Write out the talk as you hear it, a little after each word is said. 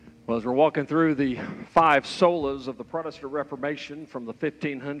Well, as we're walking through the five solas of the Protestant Reformation from the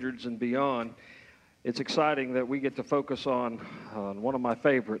 1500s and beyond, it's exciting that we get to focus on one of my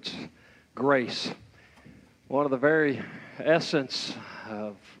favorites, grace. One of the very essence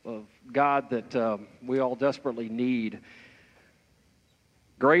of God that we all desperately need.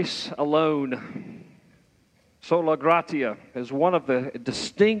 Grace alone, sola gratia, is one of the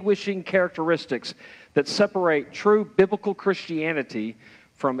distinguishing characteristics that separate true biblical Christianity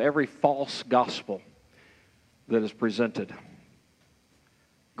from every false gospel that is presented.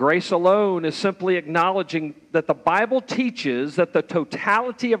 Grace alone is simply acknowledging that the Bible teaches that the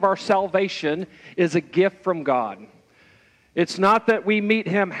totality of our salvation is a gift from God. It's not that we meet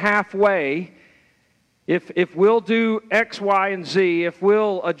Him halfway. If we'll do X, Y, and Z, if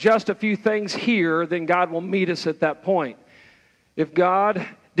we'll adjust a few things here, then God will meet us at that point. If God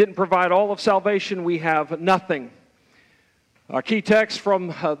didn't provide all of salvation, we have nothing. Our key text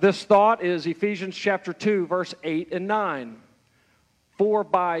from this thought is Ephesians chapter 2, verse 8 and 9. For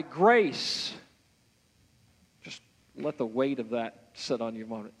by grace, just let the weight of that sit on you a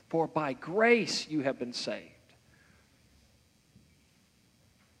moment. For by grace you have been saved.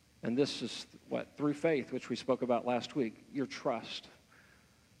 And this is what? Through faith, which we spoke about last week. Your trust,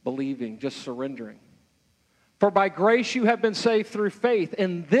 believing, just surrendering. For by grace you have been saved through faith,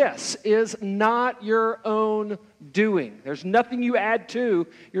 and this is not your own doing. There's nothing you add to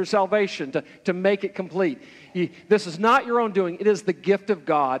your salvation to make it complete. This is not your own doing. It is the gift of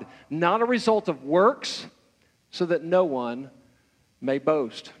God, not a result of works, so that no one may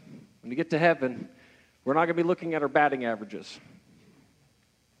boast. When we get to heaven, we're not going to be looking at our batting averages.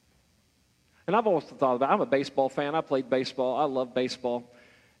 And I've always thought about it. I'm a baseball fan. I played baseball. I love baseball.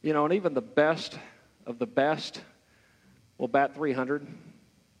 You know, and even the best of the best will bat 300.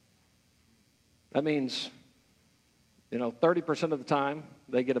 That means, 30% of the time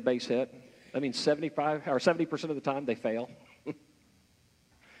they get a base hit. That means 70% of the time they fail.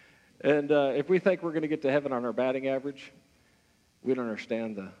 And if we think we're going to get to heaven on our batting average, we don't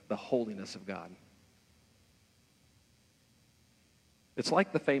understand the holiness of God. It's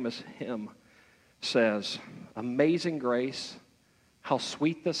like the famous hymn says, "Amazing grace, how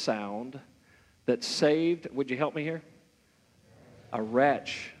sweet the sound that saved," would you help me here? "A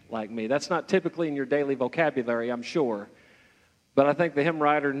wretch like me." That's not typically in your daily vocabulary, I'm sure. But I think the hymn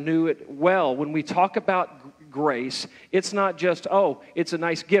writer knew it well. When we talk about grace, it's not just, it's a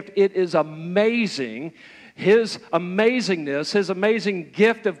nice gift. It is amazing. His amazingness, His amazing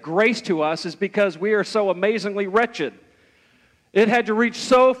gift of grace to us is because we are so amazingly wretched. It had to reach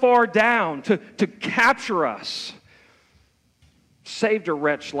so far down to capture us. Saved a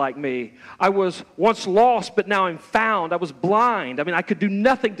wretch like me. I was once lost, but now I'm found. I was blind. I could do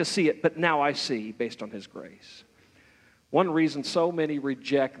nothing to see it, but now I see based on His grace. One reason so many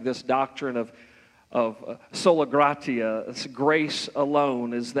reject this doctrine of sola gratia, grace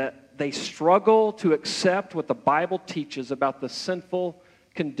alone, is that they struggle to accept what the Bible teaches about the sinful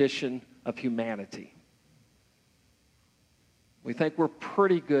condition of humanity. We think we're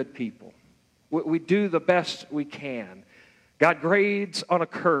pretty good people. We do the best we can. God grades on a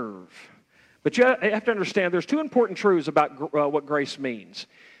curve. But you have to understand there's two important truths about what grace means.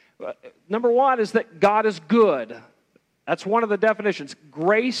 Number one is that God is good. That's one of the definitions.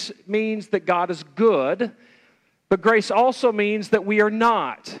 Grace means that God is good, but grace also means that we are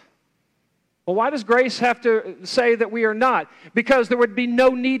not. Well, why does grace have to say that we are not? Because there would be no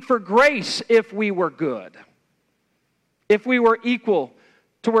need for grace if we were good. If we were equal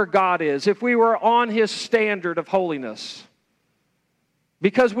to where God is. If we were on His standard of holiness.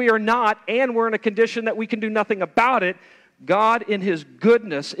 Because we are not, and we're in a condition that we can do nothing about it, God in His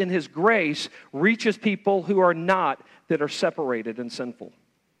goodness, in His grace, reaches people who are not, that are separated and sinful.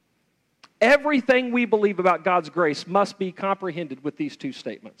 Everything we believe about God's grace must be comprehended with these two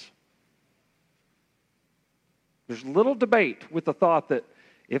statements. There's little debate with the thought that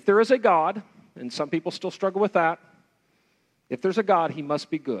if there is a God, and some people still struggle with that, if there's a God, He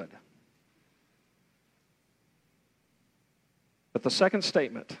must be good. But the second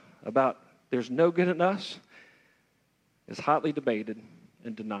statement about there's no good in us is hotly debated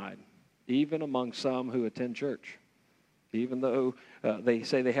and denied, even among some who attend church. Even though they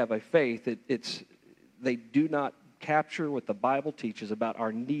say they have a faith, they do not capture what the Bible teaches about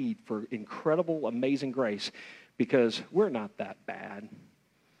our need for incredible, amazing grace, because we're not that bad.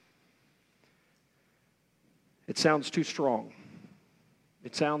 It sounds too strong.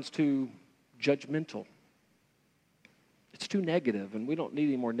 It sounds too judgmental. It's too negative, and we don't need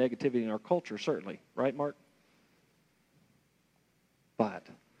any more negativity in our culture, certainly. Right, Mark? But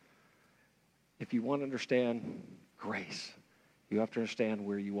if you want to understand grace, You have to understand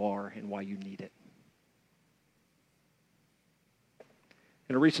where you are and why you need it.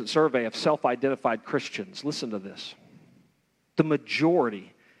 In a recent survey of self-identified Christians, listen to this. The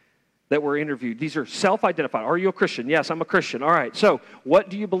majority that were interviewed, these are self-identified. Are you a Christian? Yes, I'm a Christian. All right, so what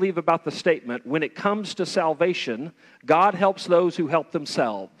do you believe about the statement, when it comes to salvation, God helps those who help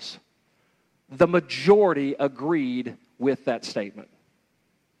themselves? The majority agreed with that statement.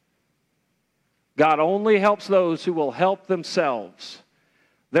 God only helps those who will help themselves.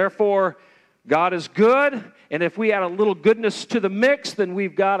 Therefore, God is good, and if we add a little goodness to the mix, then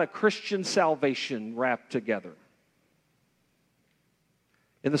we've got a Christian salvation wrapped together.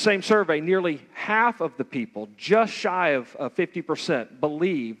 In the same survey, nearly half of the people, just shy of 50%,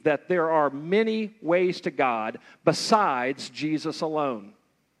 believe that there are many ways to God besides Jesus alone.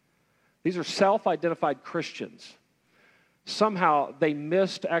 These are self-identified Christians. Somehow they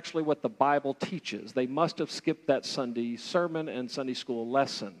missed actually what the Bible teaches. They must have skipped that Sunday sermon and Sunday school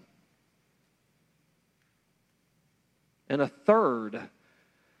lesson. And a third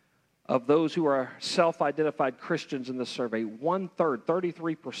of those who are self-identified Christians in this survey, 1/3,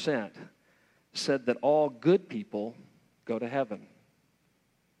 33%, said that all good people go to heaven.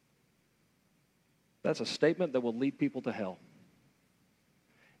 That's a statement that will lead people to hell.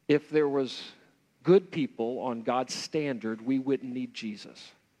 If there was good people on God's standard, we wouldn't need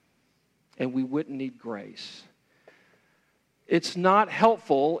Jesus. And we wouldn't need grace. It's not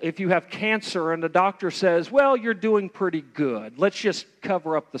helpful if you have cancer and the doctor says, well, you're doing pretty good. Let's just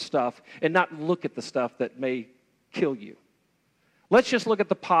cover up the stuff and not look at the stuff that may kill you. Let's just look at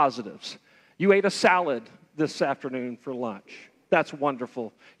the positives. You ate a salad this afternoon for lunch. That's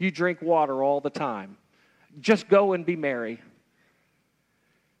wonderful. You drink water all the time. Just go and be merry.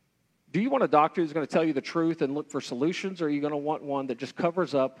 Do you want a doctor who's going to tell you the truth and look for solutions, or are you going to want one that just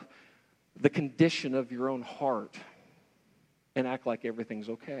covers up the condition of your own heart and act like everything's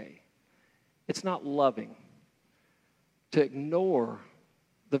okay? It's not loving to ignore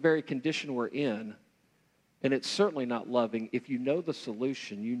the very condition we're in, and it's certainly not loving if you know the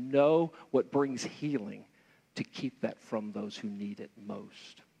solution, you know what brings healing, to keep that from those who need it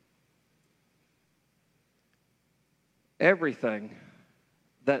most. Everything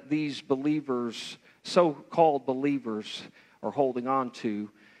that these believers, so-called believers, are holding on to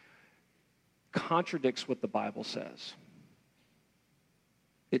contradicts what the Bible says.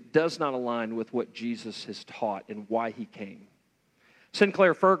 It does not align with what Jesus has taught and why he came.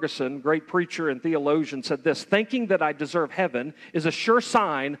 Sinclair Ferguson, great preacher and theologian, said this: thinking that I deserve heaven is a sure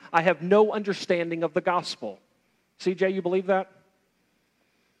sign I have no understanding of the gospel. CJ, you believe that?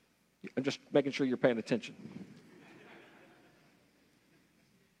 I'm just making sure you're paying attention.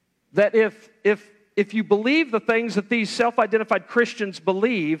 That if you believe the things that these self-identified Christians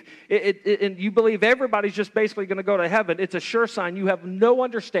believe, and you believe everybody's just basically going to go to heaven, it's a sure sign you have no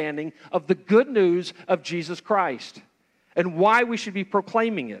understanding of the good news of Jesus Christ and why we should be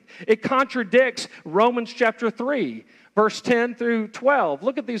proclaiming it. It contradicts Romans chapter 3, verse 10 through 12.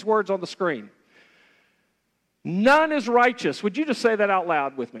 Look at these words on the screen. None is righteous. Would you just say that out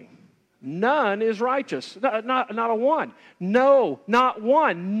loud with me? None is righteous. Not a one. No, not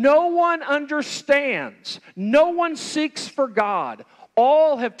one. No one understands. No one seeks for God.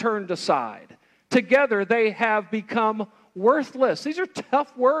 All have turned aside. Together they have become worthless. These are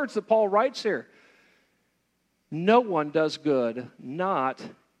tough words that Paul writes here. No one does good, not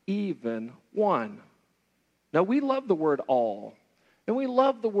even one. Now, we love the word all, and we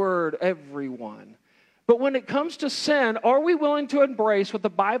love the word everyone. But when it comes to sin, are we willing to embrace what the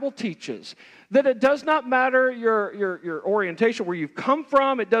Bible teaches? That it does not matter your orientation, where you've come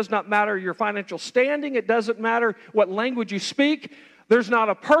from. It does not matter your financial standing. It doesn't matter what language you speak. There's not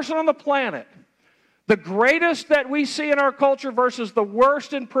a person on the planet, the greatest that we see in our culture versus the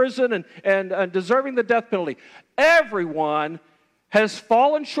worst in prison and deserving the death penalty. Everyone has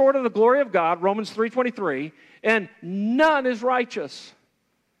fallen short of the glory of God, Romans 3:23, and none is righteous.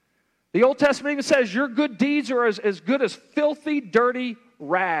 The Old Testament even says your good deeds are as good as filthy, dirty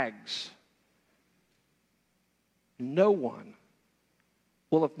rags. No one.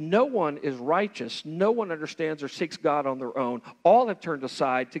 Well, if no one is righteous, no one understands or seeks God on their own, all have turned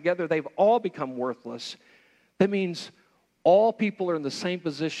aside, together they've all become worthless. That means all people are in the same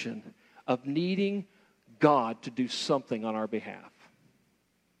position of needing God to do something on our behalf.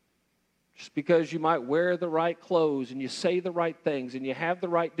 Just because you might wear the right clothes and you say the right things and you have the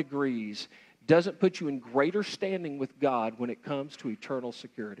right degrees doesn't put you in greater standing with God when it comes to eternal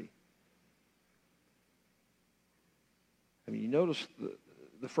security. I mean, you notice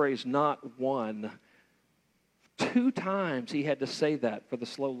the phrase not one. 2 times he had to say that for the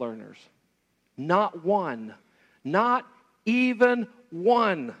slow learners. Not one. Not even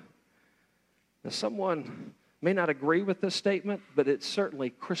one. Now, someone may not agree with this statement, but it's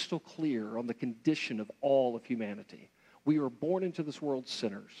certainly crystal clear on the condition of all of humanity. We were born into this world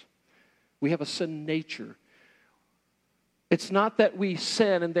sinners. We have a sin nature. It's not that we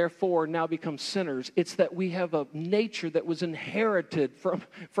sin and therefore now become sinners. It's that we have a nature that was inherited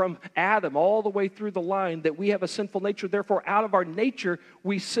from Adam all the way through the line, that we have a sinful nature. Therefore, out of our nature,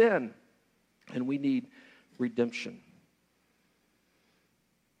 we sin. And we need redemption.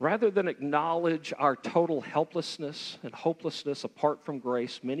 Rather than acknowledge our total helplessness and hopelessness apart from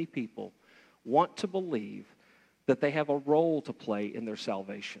grace, many people want to believe that they have a role to play in their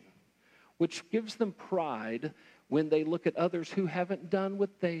salvation, which gives them pride when they look at others who haven't done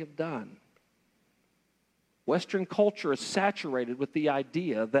what they have done. Western culture is saturated with the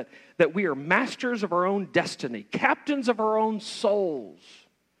idea that we are masters of our own destiny, captains of our own souls.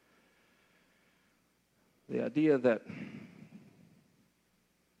 The idea that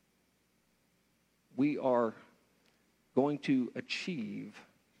we are going to achieve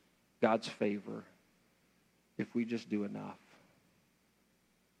God's favor if we just do enough.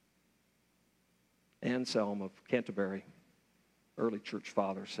 Anselm of Canterbury, early church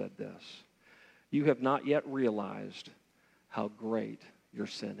father, said this: "You have not yet realized how great your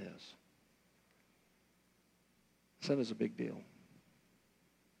sin is." Sin is a big deal.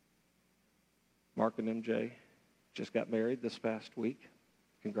 Mark and MJ just got married this past week.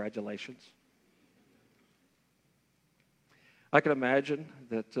 Congratulations. I can imagine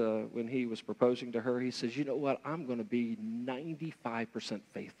that when he was proposing to her, he says, "You know what? I'm going to be 95%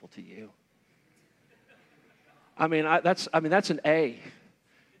 faithful to you." That's an A.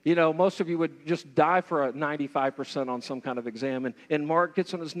 You know, most of you would just die for a 95% on some kind of exam. And Mark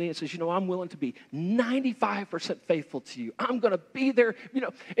gets on his knee and says, "You know, I'm willing to be 95% faithful to you. I'm going to be there. You know,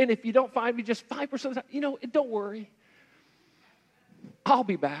 and if you don't find me just 5% of the time, you know, don't worry. I'll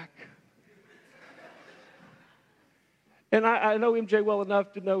be back." And I know MJ well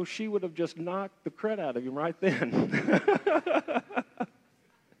enough to know she would have just knocked the crud out of him right then.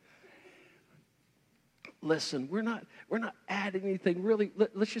 Listen, we're not adding anything. Really,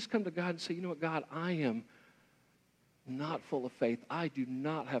 let's just come to God and say, "You know what, God, I am not full of faith. I do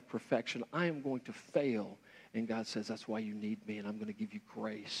not have perfection. I am going to fail." And God says, "That's why you need me, and I'm going to give you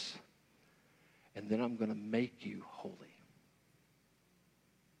grace. And then I'm going to make you holy.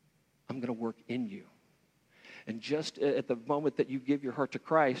 I'm going to work in you." And just at the moment that you give your heart to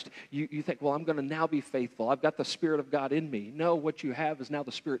Christ, you think, "Well, I'm going to now be faithful. I've got the Spirit of God in me." No, what you have is now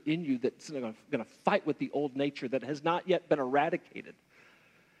the Spirit in you that's going to fight with the old nature that has not yet been eradicated.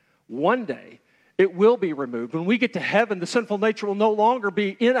 One day, it will be removed. When we get to heaven, the sinful nature will no longer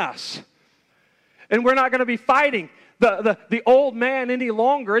be in us. And we're not going to be fighting the old man any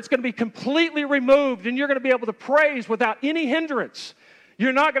longer. It's going to be completely removed, and you're going to be able to praise without any hindrance.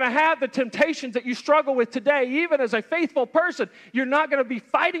 You're not going to have the temptations that you struggle with today. Even as a faithful person, you're not going to be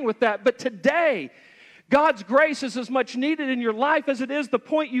fighting with that. But today, God's grace is as much needed in your life as it is the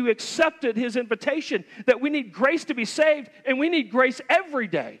point you accepted His invitation, that we need grace to be saved, and we need grace every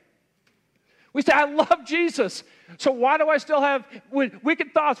day. We say, "I love Jesus, so why do I still have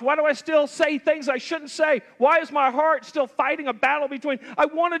wicked thoughts? Why do I still say things I shouldn't say? Why is my heart still fighting a battle between, I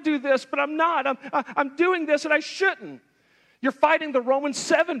want to do this, but I'm not. I'm doing this, and I shouldn't." You're fighting the Romans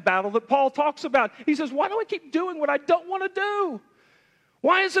 7 battle that Paul talks about. He says, "Why do I keep doing what I don't want to do?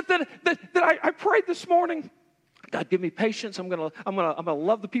 Why is it that I prayed this morning, God, give me patience. I'm gonna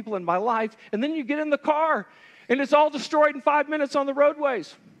love the people in my life." And then you get in the car, and it's all destroyed in 5 minutes on the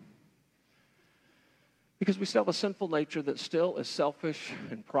roadways. Because we still have a sinful nature that still is selfish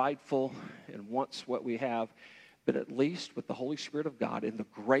and prideful and wants what we have. But at least with the Holy Spirit of God and the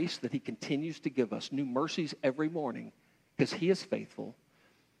grace that He continues to give us, new mercies every morning, because He is faithful,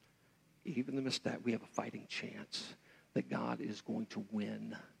 even in the midst of that, we have a fighting chance that God is going to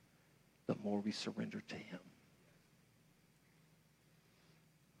win the more we surrender to Him.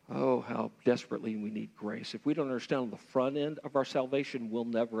 Oh, how desperately we need grace. If we don't understand on the front end of our salvation, we'll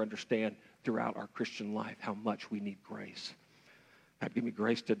never understand throughout our Christian life how much we need grace. God, give me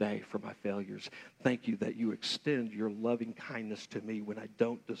grace today for my failures. Thank you that you extend your loving kindness to me when I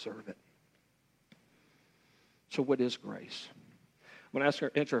don't deserve it. So what is grace? I'm going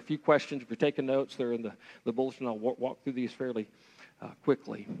to answer a few questions. If you're taking notes, they're in the bulletin. I'll walk through these fairly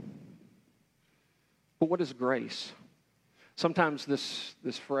quickly. But what is grace? Sometimes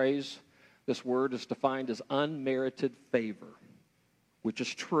this phrase, this word is defined as unmerited favor, which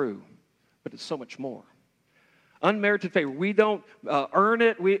is true, but it's so much more. Unmerited favor. We don't earn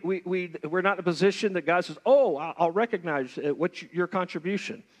it. We're not in a position that God says, "Oh, I'll recognize your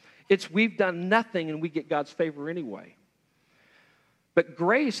contribution." It's we've done nothing and we get God's favor anyway. But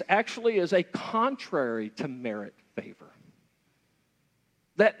grace actually is a contrary to merit favor.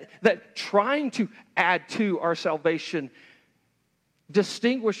 That trying to add to our salvation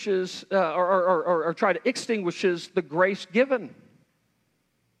distinguishes or try to extinguishes the grace given.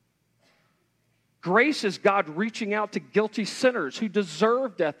 Grace is God reaching out to guilty sinners who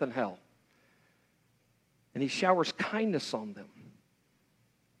deserve death and hell. And he showers kindness on them.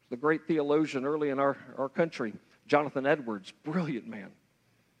 The great theologian early in our country, Jonathan Edwards, brilliant man.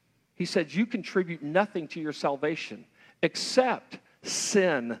 He said, you contribute nothing to your salvation except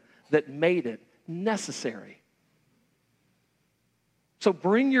sin that made it necessary. So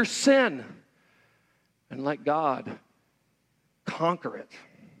bring your sin and let God conquer it.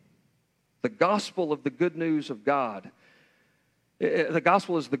 The gospel of the good news of God. The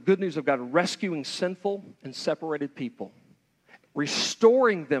gospel is the good news of God rescuing sinful and separated people,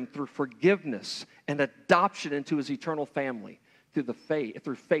 restoring them through forgiveness and adoption into his eternal family through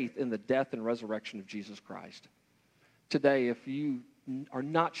faith in the death and resurrection of Jesus Christ. Today, if you are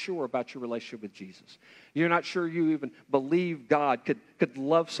not sure about your relationship with Jesus, you're not sure you even believe God could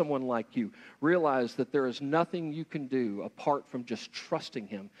love someone like you, realize that there is nothing you can do apart from just trusting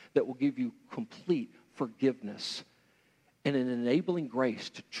him that will give you complete forgiveness and an enabling grace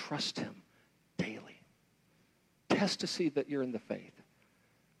to trust him daily. Test to see that you're in the faith.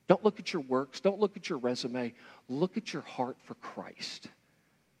 Don't look at your works. Don't look at your resume. Look at your heart for Christ.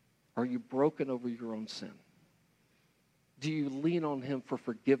 Are you broken over your own sin? Do you lean on him for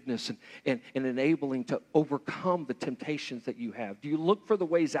forgiveness and enabling to overcome the temptations that you have? Do you look for the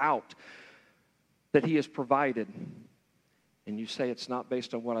ways out that he has provided? And you say it's not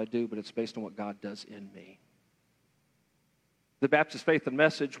based on what I do, but it's based on what God does in me. The Baptist Faith and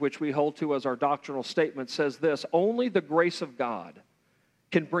Message, which we hold to as our doctrinal statement, says this: only the grace of God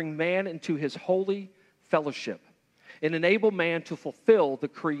can bring man into his holy fellowship and enable man to fulfill the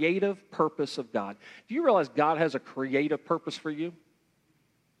creative purpose of God. Do you realize God has a creative purpose for you?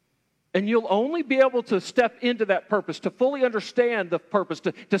 And you'll only be able to step into that purpose, to fully understand the purpose,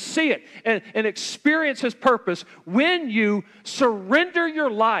 to see it and experience his purpose when you surrender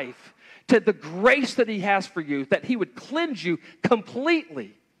your life to the grace that he has for you, that he would cleanse you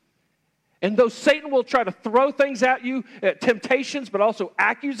completely. And though Satan will try to throw things at you, temptations, but also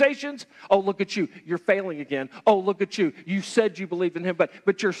accusations. Oh, look at you. You're failing again. Oh, look at you. You said you believed in him,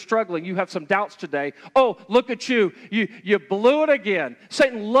 but you're struggling. You have some doubts today. Oh, look at you. You blew it again.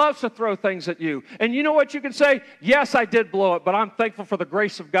 Satan loves to throw things at you. And you know what you can say? Yes, I did blow it, but I'm thankful for the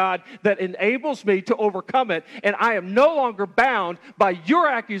grace of God that enables me to overcome it. And I am no longer bound by your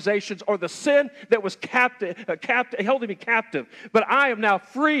accusations or the sin that was holding me captive. But I am now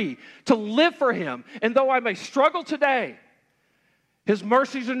free to live for him. And though I may struggle today, his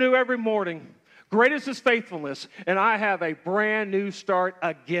mercies are new every morning. Great is his faithfulness. And I have a brand new start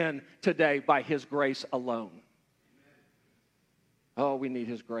again today by his grace alone. Oh, we need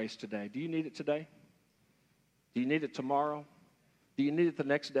his grace today. Do you need it today? Do you need it tomorrow? Do you need it the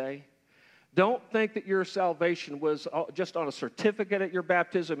next day? Don't think that your salvation was just on a certificate at your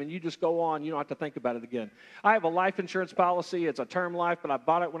baptism and you just go on. You don't have to think about it again. I have a life insurance policy. It's a term life, but I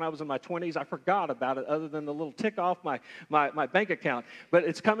bought it when I was in my 20s. I forgot about it other than the little tick off my bank account. But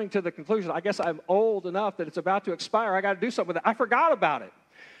it's coming to the conclusion. I guess I'm old enough that it's about to expire. I got to do something with it. I forgot about it.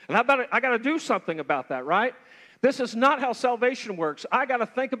 And I got to do something about that, right? This is not how salvation works. I got to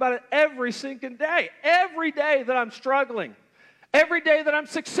think about it every single day. Every day that I'm struggling. Every day that I'm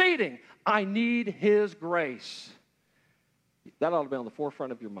succeeding. I need his grace. That ought to be on the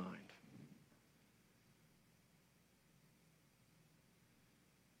forefront of your mind.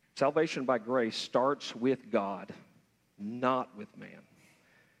 Salvation by grace starts with God, not with man.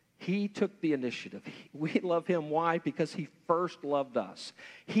 He took the initiative. We love him. Why? Because he first loved us.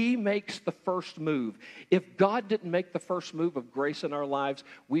 He makes the first move. If God didn't make the first move of grace in our lives,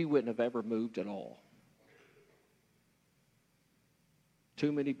 we wouldn't have ever moved at all.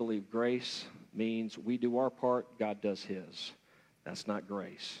 Too many believe grace means we do our part, God does his. That's not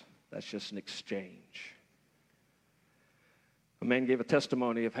grace. That's just an exchange. A man gave a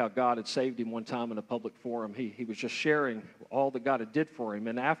testimony of how God had saved him one time in a public forum. He was just sharing all that God had did for him.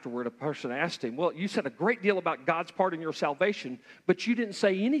 And afterward, a person asked him, well, you said a great deal about God's part in your salvation, but you didn't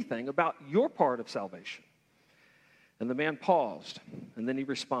say anything about your part of salvation. And the man paused, and then he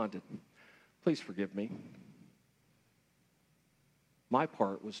responded, please forgive me. My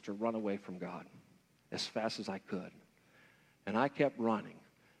part was to run away from God as fast as I could. And I kept running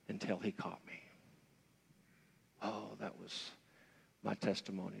until he caught me. Oh, that was my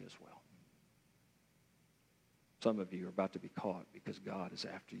testimony as well. Some of you are about to be caught because God is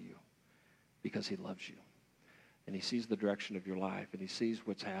after you, because he loves you. And he sees the direction of your life, and he sees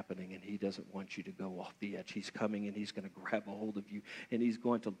what's happening, and he doesn't want you to go off the edge. He's coming, and he's going to grab a hold of you, and he's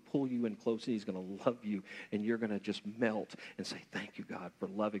going to pull you in close, and he's going to love you, and you're going to just melt and say, thank you, God, for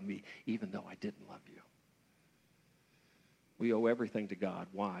loving me, even though I didn't love you. We owe everything to God.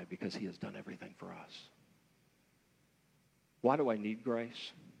 Why? Because he has done everything for us. Why do I need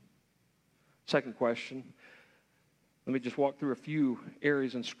grace? Second question. Let me just walk through a few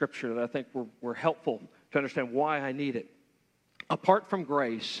areas in Scripture that I think were helpful to understand why I need it. Apart from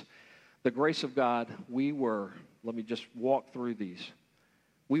grace, the grace of God, let me just walk through these.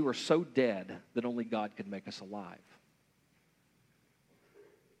 We were so dead that only God could make us alive.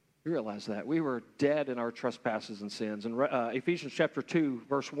 You realize that. We were dead in our trespasses and sins. In Ephesians chapter 2,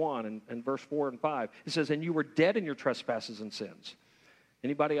 verse 1 and verse 4 and 5, it says, and you were dead in your trespasses and sins.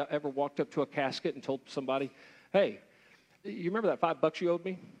 Anybody ever walked up to a casket and told somebody, hey, you remember that $5 you owed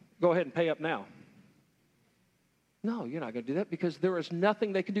me? Go ahead and pay up now. No, you're not going to do that because there is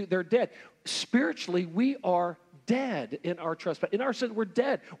nothing they can do. They're dead. Spiritually, we are dead in our trespass. In our sin, we're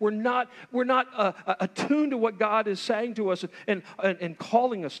dead. We're not attuned to what God is saying to us and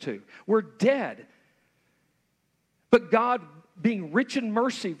calling us to. We're dead. But God, being rich in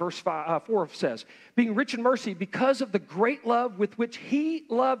mercy, verse 4 says, being rich in mercy because of the great love with which he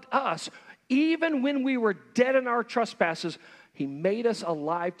loved us, even when we were dead in our trespasses, he made us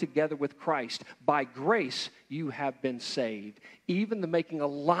alive together with Christ. By grace, you have been saved. Even the making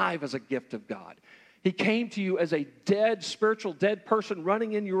alive as a gift of God. He came to you as a dead, spiritual dead person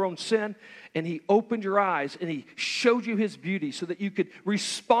running in your own sin, and he opened your eyes and he showed you his beauty so that you could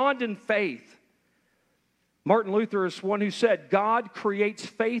respond in faith. Martin Luther is one who said, God creates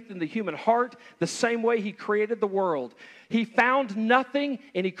faith in the human heart the same way he created the world. He found nothing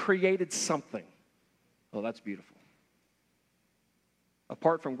and he created something. Oh, that's beautiful.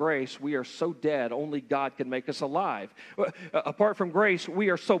 Apart from grace, we are so dead, only God can make us alive. Apart from grace, we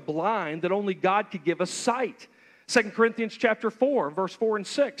are so blind that only God could give us sight. 2 Corinthians chapter 4, verse 4 and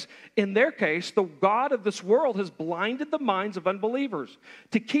 6. In their case, the God of this world has blinded the minds of unbelievers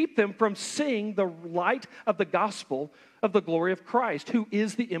to keep them from seeing the light of the gospel of the glory of Christ, who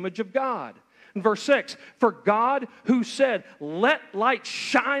is the image of God. In verse 6, for God who said, let light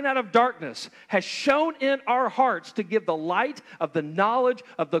shine out of darkness, has shone in our hearts to give the light of the knowledge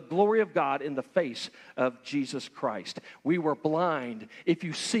of the glory of God in the face of Jesus Christ. We were blind. If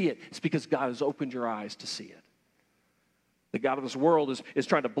you see it, it's because God has opened your eyes to see it. The God of this world is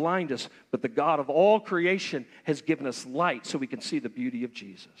trying to blind us, but the God of all creation has given us light so we can see the beauty of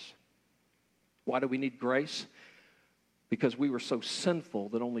Jesus. Why do we need grace? Because we were so sinful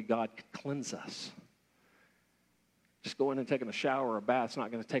that only God could cleanse us. Just going and taking a shower or a bath is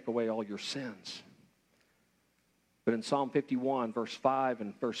not going to take away all your sins. But in Psalm 51, verse 5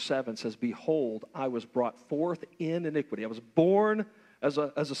 and verse 7 says, behold, I was brought forth in iniquity. I was born as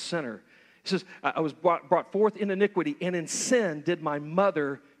a sinner. It says, I was brought forth in iniquity, and in sin did my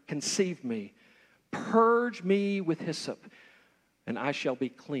mother conceive me. Purge me with hyssop, and I shall be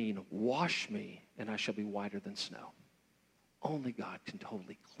clean. Wash me, and I shall be whiter than snow. Only God can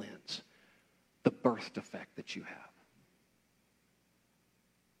totally cleanse the birth defect that you have.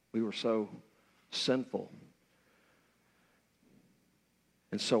 We were so sinful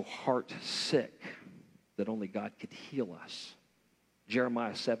and so heart sick that only God could heal us.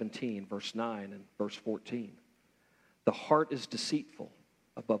 Jeremiah 17, verse 9 and verse 14. The heart is deceitful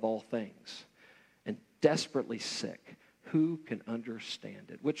above all things and desperately sick. Who can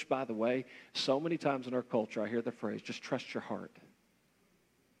understand it? Which, by the way, so many times in our culture, I hear the phrase, just trust your heart.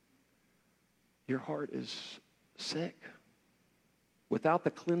 Your heart is sick. Without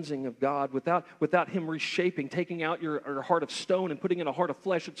the cleansing of God, without him reshaping, taking out your heart of stone and putting in a heart of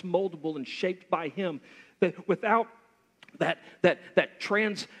flesh, it's moldable and shaped by him. But without that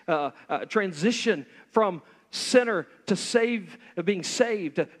transition from sinner to being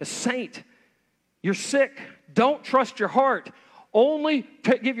saved, a saint, you're sick. Don't trust your heart. Only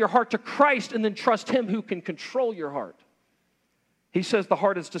give your heart to Christ and then trust him who can control your heart. He says the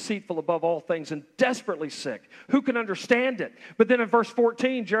heart is deceitful above all things and desperately sick. Who can understand it? But then in verse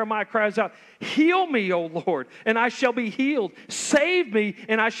 14, Jeremiah cries out, heal me, O Lord, and I shall be healed. Save me,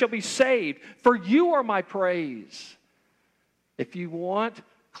 and I shall be saved. For you are my praise. If you want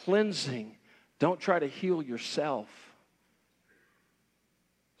cleansing, don't try to heal yourself.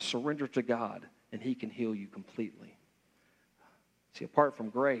 Surrender to God, and he can heal you completely. See, apart from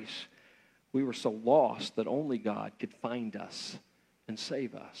grace, we were so lost that only God could find us and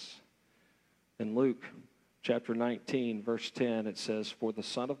save us. In Luke chapter 19, verse 10, it says, for the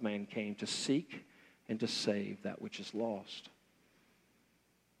Son of Man came to seek and to save that which is lost.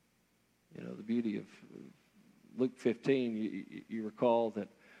 You know, the beauty of Luke 15, you recall that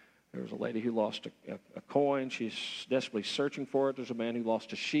there was a lady who lost a coin. She's desperately searching for it. There's a man who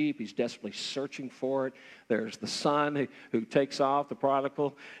lost a sheep. He's desperately searching for it. There's the son who takes off, the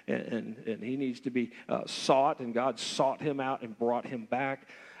prodigal, and he needs to be sought, and God sought him out and brought him back.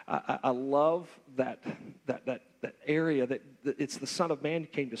 I love that area that it's the Son of Man who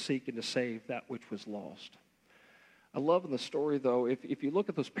came to seek and to save that which was lost. I love in the story, though, if you look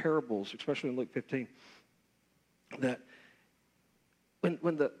at those parables, especially in Luke 15, that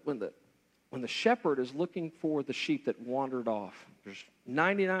when the shepherd is looking for the sheep that wandered off, there's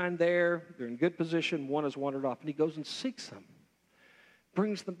 99 there, they're in good position, one has wandered off, and he goes and seeks them,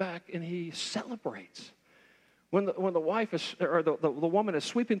 brings them back, and he celebrates. When the wife is, or the woman is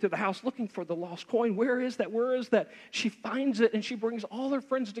sweeping through the house looking for the lost coin, where is that? Where is that? She finds it, and she brings all her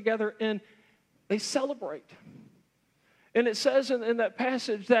friends together, and they celebrate. And it says in that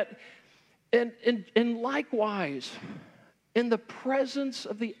passage that, and likewise, in the presence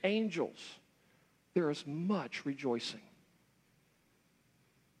of the angels, there is much rejoicing.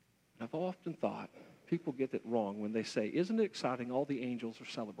 And I've often thought people get it wrong when they say, isn't it exciting? All the angels are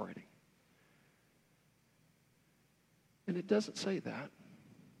celebrating. And it doesn't say that.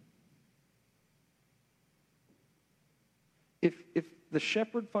 If the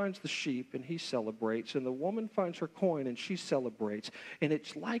shepherd finds the sheep and he celebrates, and the woman finds her coin and she celebrates, and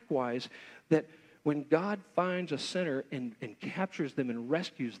it's likewise that when God finds a sinner and captures them and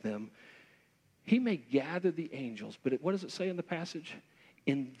rescues them, he may gather the angels. But what does it say in the passage?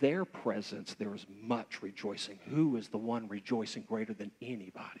 In their presence there is much rejoicing. Who is the one rejoicing greater than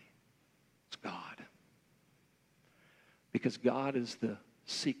anybody? It's God. Because God is the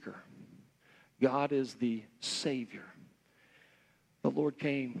seeker. God is the Savior. The Lord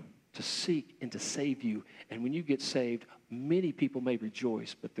came to seek and to save you. And when you get saved, many people may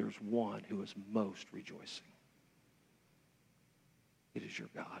rejoice, but there's one who is most rejoicing. It is your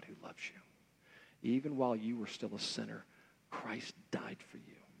God who loves you. Even while you were still a sinner, Christ died for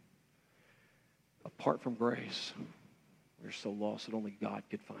you. Apart from grace, we're so lost that only God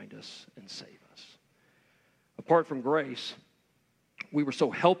could find us and save us. Apart from grace, we were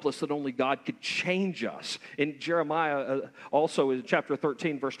so helpless that only God could change us. In Jeremiah, also in chapter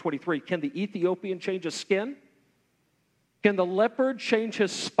 13, verse 23, can the Ethiopian change his skin? Can the leopard change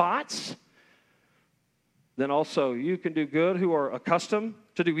his spots? Then also, you can do good who are accustomed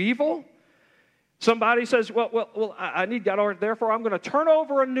to do evil. Somebody says, well, I need God, therefore I'm going to turn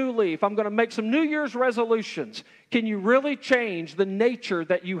over a new leaf. I'm going to make some New Year's resolutions. Can you really change the nature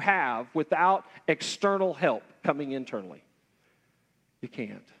that you have without external help coming internally? You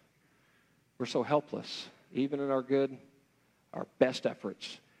can't. We're so helpless. Even in our best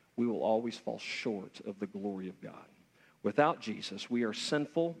efforts, we will always fall short of the glory of God. Without Jesus, we are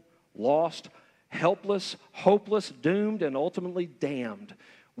sinful, lost, helpless, hopeless, doomed, and ultimately damned.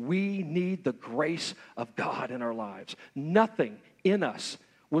 We need the grace of God in our lives. Nothing in us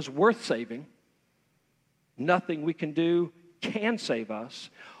was worth saving. Nothing we can do can save us.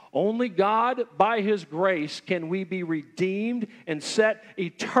 Only God, by His grace, can we be redeemed and set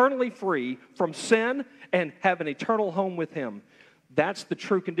eternally free from sin and have an eternal home with Him. That's the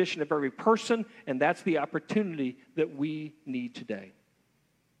true condition of every person, and that's the opportunity that we need today.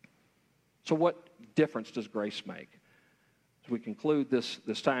 So what difference does grace make? As we conclude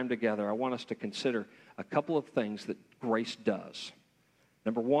this time together, I want us to consider a couple of things that grace does.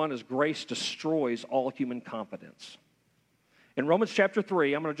 Number one is grace destroys all human confidence. In Romans chapter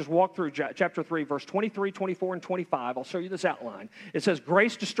 3, I'm going to just walk through chapter 3, verse 23, 24, and 25. I'll show you this outline. It says,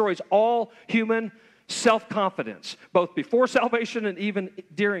 grace destroys all human self-confidence, both before salvation and even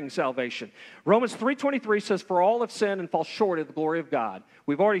during salvation. Romans 3:23 says, for all have sinned and fall short of the glory of God.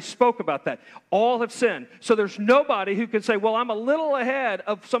 We've already spoke about that. All have sinned. So there's nobody who can say, well, I'm a little ahead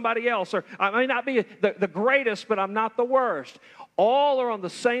of somebody else, or I may not be the greatest, but I'm not the worst. All are on the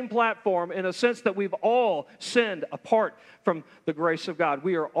same platform in a sense that we've all sinned apart from the grace of God.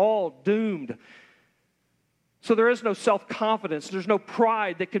 We are all doomed. So there is no self-confidence. There's no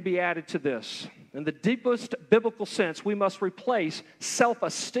pride that can be added to this. In the deepest biblical sense, we must replace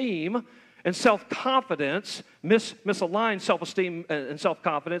self-esteem and self-confidence, misaligned self-esteem and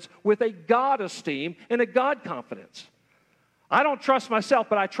self-confidence, with a God-esteem and a God-confidence. I don't trust myself,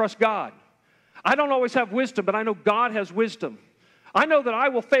 but I trust God. I don't always have wisdom, but I know God has wisdom. I know that I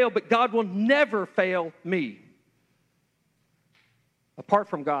will fail, but God will never fail me. Apart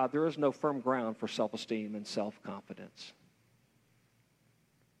from God, there is no firm ground for self-esteem and self-confidence.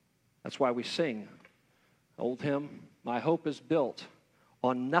 That's why we sing, old hymn, my hope is built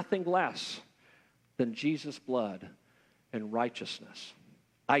on nothing less than Jesus' blood and righteousness.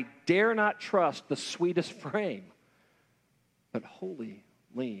 I dare not trust the sweetest frame, but wholly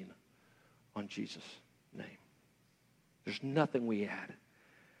lean on Jesus' name. There's nothing we add.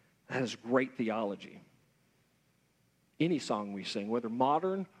 That is great theology. Any song we sing, whether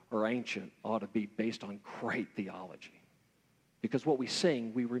modern or ancient, ought to be based on great theology. Because what we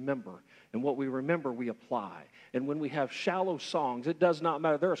sing, we remember. And what we remember, we apply. And when we have shallow songs, it does not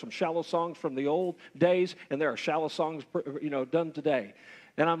matter. There are some shallow songs from the old days, and there are shallow songs, done today.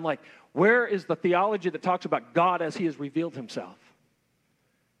 And I'm like, where is the theology that talks about God as he has revealed himself?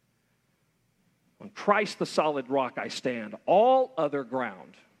 On Christ the solid rock I stand. All other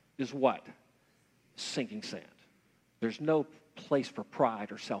ground is what? Sinking sand. There's no place for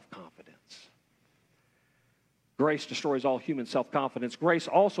pride or self-confidence. Grace destroys all human self-confidence. Grace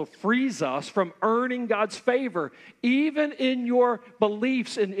also frees us from earning God's favor, even in your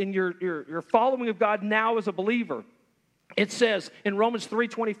beliefs, in your following of God now as a believer. It says in Romans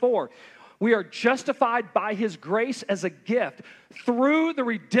 3:24, we are justified by his grace as a gift through the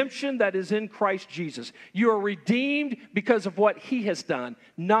redemption that is in Christ Jesus. You are redeemed because of what he has done,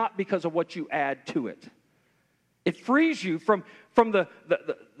 not because of what you add to it. It frees you from the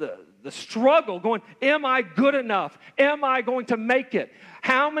struggle going, am I good enough? Am I going to make it?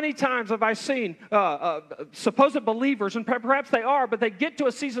 How many times have I seen supposed believers, and perhaps they are, but they get to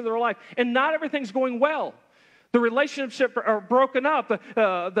a season of their life and not everything's going well. The relationships are broken up.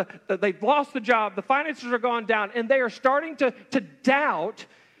 They've lost the job. The finances are gone down. And they are starting to doubt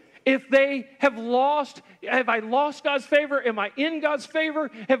if they have lost. Have I lost God's favor? Am I in God's favor?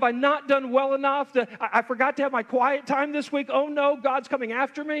 Have I not done well enough? I forgot to have my quiet time this week. Oh no, God's coming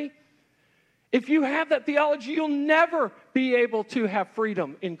after me. If you have that theology, you'll never be able to have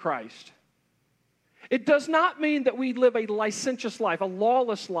freedom in Christ. It does not mean that we live a licentious life, a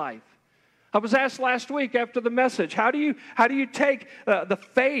lawless life. I was asked last week after the message, how do you take the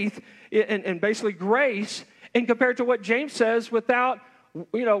faith and basically grace and compare it to what James says without,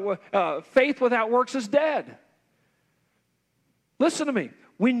 faith without works is dead? Listen to me.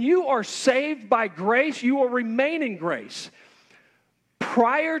 When you are saved by grace, you will remain in grace.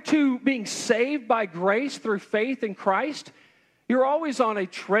 Prior to being saved by grace through faith in Christ, you're always on a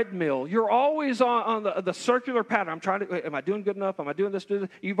treadmill. You're always on the circular pattern. Am I doing good enough? Am I doing this?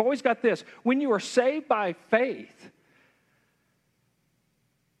 You've always got this. When you are saved by faith,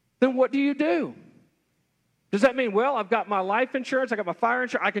 then what do? Does that mean, well, I've got my life insurance, I got my fire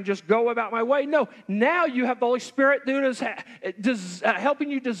insurance, I can just go about my way? No. Now you have the Holy Spirit helping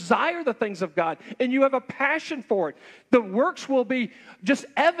you desire the things of God, and you have a passion for it. The works will be just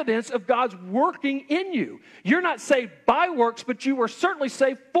evidence of God's working in you. You're not saved by works, but you were certainly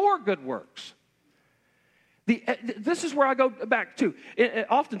saved for good works. This is where I go back to.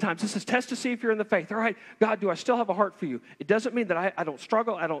 Oftentimes, this is test to see if you're in the faith. All right, God, do I still have a heart for you? It doesn't mean that I don't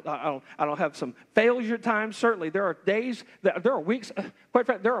struggle. I don't have some failure times. Certainly, there are days, there are weeks. Quite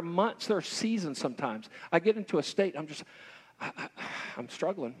frankly, there are months, there are seasons. Sometimes I get into a state. I'm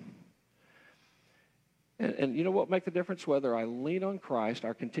struggling. And you know what make the difference? Whether I lean on Christ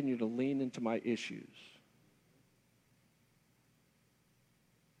or continue to lean into my issues.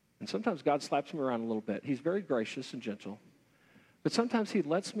 And sometimes God slaps me around a little bit. He's very gracious and gentle. But sometimes he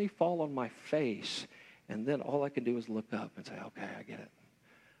lets me fall on my face, and then all I can do is look up and say, okay, I get it.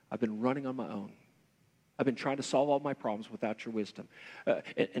 I've been running on my own. I've been trying to solve all my problems without your wisdom.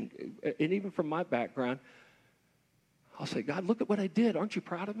 And even from my background, I'll say, God, look at what I did. Aren't you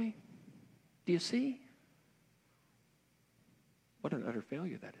proud of me? Do you see? What an utter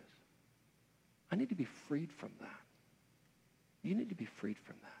failure that is. I need to be freed from that. You need to be freed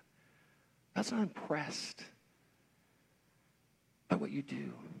from that. God's not impressed by what you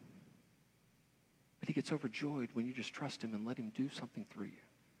do. But he gets overjoyed when you just trust him and let him do something through you.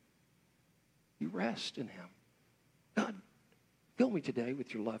 You rest in him. God, fill me today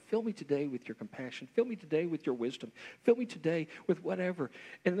with your love. Fill me today with your compassion. Fill me today with your wisdom. Fill me today with whatever.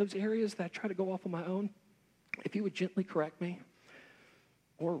 And in those areas that I try to go off on my own, if you would gently correct me,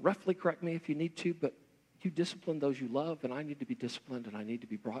 or roughly correct me if you need to, but you discipline those you love, and I need to be disciplined, and I need to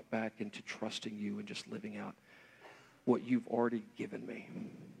be brought back into trusting you and just living out what you've already given me.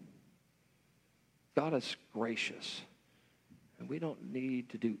 God is gracious, and we don't need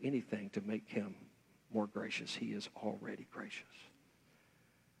to do anything to make him more gracious. He is already gracious.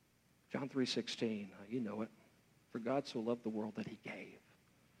 John 3:16, you know it. For God so loved the world that he gave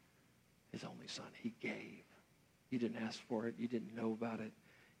his only son. He gave. You didn't ask for it. You didn't know about it.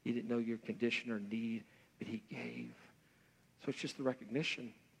 You didn't know your condition or need. But he gave. So it's just the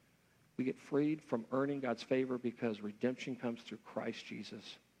recognition. We get freed from earning God's favor because redemption comes through Christ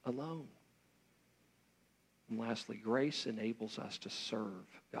Jesus alone. And lastly, grace enables us to serve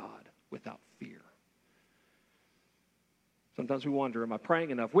God without fear. Sometimes we wonder, am I praying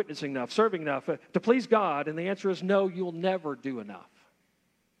enough, witnessing enough, serving enough to please God? And the answer is no, you'll never do enough.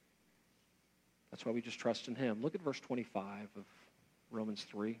 That's why we just trust in Him. Look at verse 25 of Romans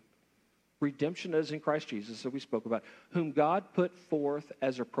 3. Redemption is in Christ Jesus, that we spoke about, whom God put forth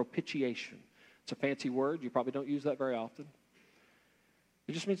as a propitiation. It's a fancy word. You probably don't use that very often.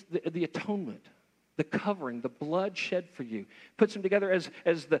 It just means the atonement, the covering, the blood shed for you. Puts them together as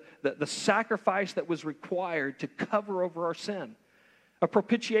the sacrifice that was required to cover over our sin. A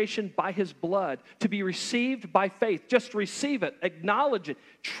propitiation by His blood to be received by faith. Just receive it, acknowledge it,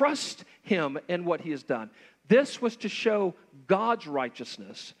 trust Him in what He has done. This was to show God's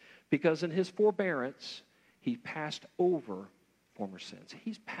righteousness because in His forbearance, He passed over former sins.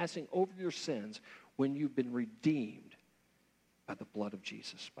 He's passing over your sins when you've been redeemed by the blood of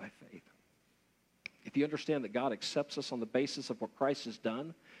Jesus, by faith. If you understand that God accepts us on the basis of what Christ has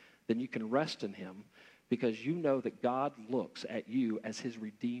done, then you can rest in Him because you know that God looks at you as His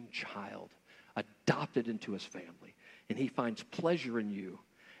redeemed child, adopted into His family, and He finds pleasure in you,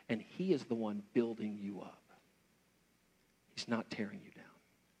 and He is the one building you up. He's not tearing you down.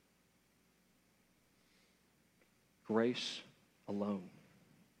 Grace alone.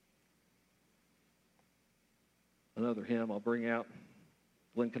 Another hymn I'll bring out.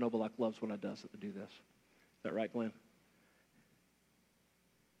 Glenn Knoblauch loves when I do this. Is that right, Glenn?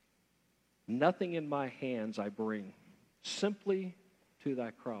 Nothing in my hands I bring, simply to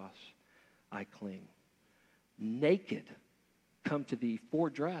thy cross I cling. Naked come to thee for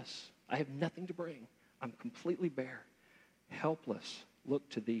dress. I have nothing to bring. I'm completely bare. Helpless look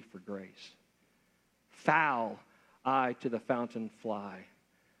to thee for grace. Foul I to the fountain fly.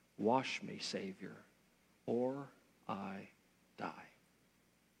 Wash me, Savior, or I die.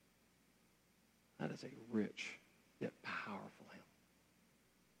 That is a rich yet powerful hymn.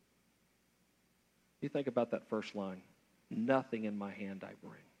 You think about that first line. Nothing in my hand I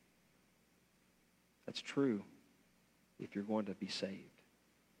bring. That's true if you're going to be saved.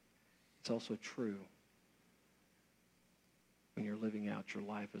 It's also true when you're living out your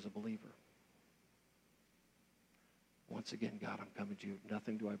life as a believer. Once again, God, I'm coming to you.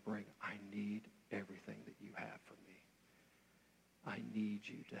 Nothing do I bring. I need everything that you have for me. I need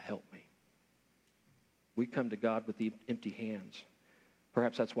you to help me. We come to God with the empty hands.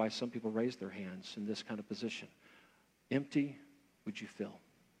 Perhaps that's why some people raise their hands in this kind of position. Empty, would you fill?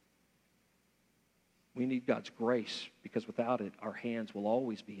 We need God's grace because without it, our hands will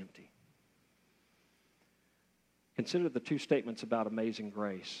always be empty. Consider the two statements about amazing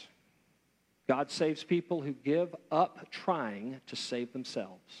grace. God saves people who give up trying to save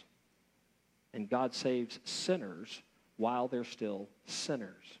themselves. And God saves sinners while they're still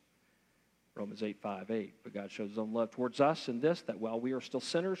sinners. Romans 8:5-8. But God shows His own love towards us in this, that while we are still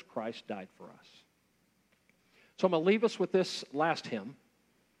sinners, Christ died for us. So I'm going to leave us with this last hymn,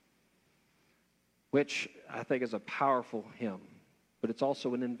 which I think is a powerful hymn, but it's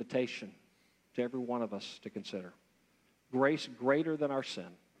also an invitation to every one of us to consider. Grace greater than our sin.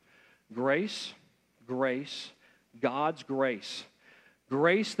 Grace, grace, God's grace.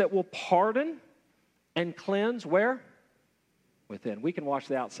 Grace that will pardon and cleanse where? Within. We can wash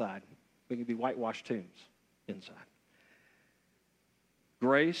the outside. We can be whitewashed tombs inside.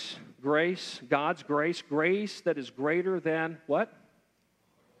 Grace, grace, God's grace, grace that is greater than what?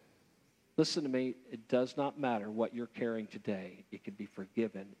 Listen to me, it does not matter what you're carrying today. It can be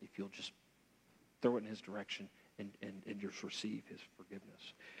forgiven if you'll just throw it in His direction and just receive His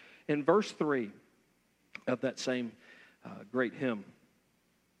forgiveness. In verse 3 of that same great hymn,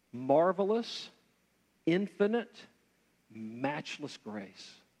 marvelous, infinite, matchless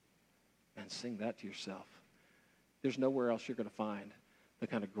grace. And sing that to yourself. There's nowhere else you're going to find the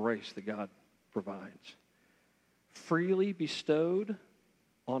kind of grace that God provides. Freely bestowed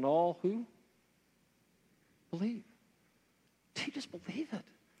on all who believe. Do you just believe it?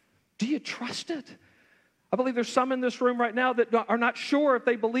 Do you trust it? I believe there's some in this room right now that are not sure if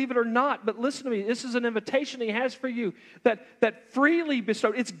they believe it or not, but listen to me. This is an invitation He has for you that freely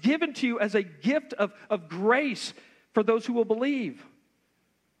bestowed. It's given to you as a gift of grace for those who will believe.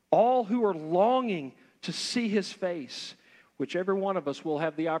 All who are longing to see His face, which every one of us will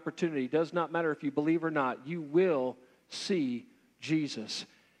have the opportunity. It does not matter if you believe or not. You will see Jesus,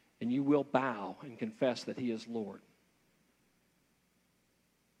 and you will bow and confess that He is Lord.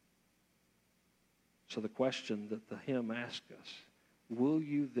 So the question that the hymn asks us, will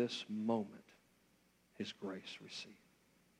you this moment His grace receive?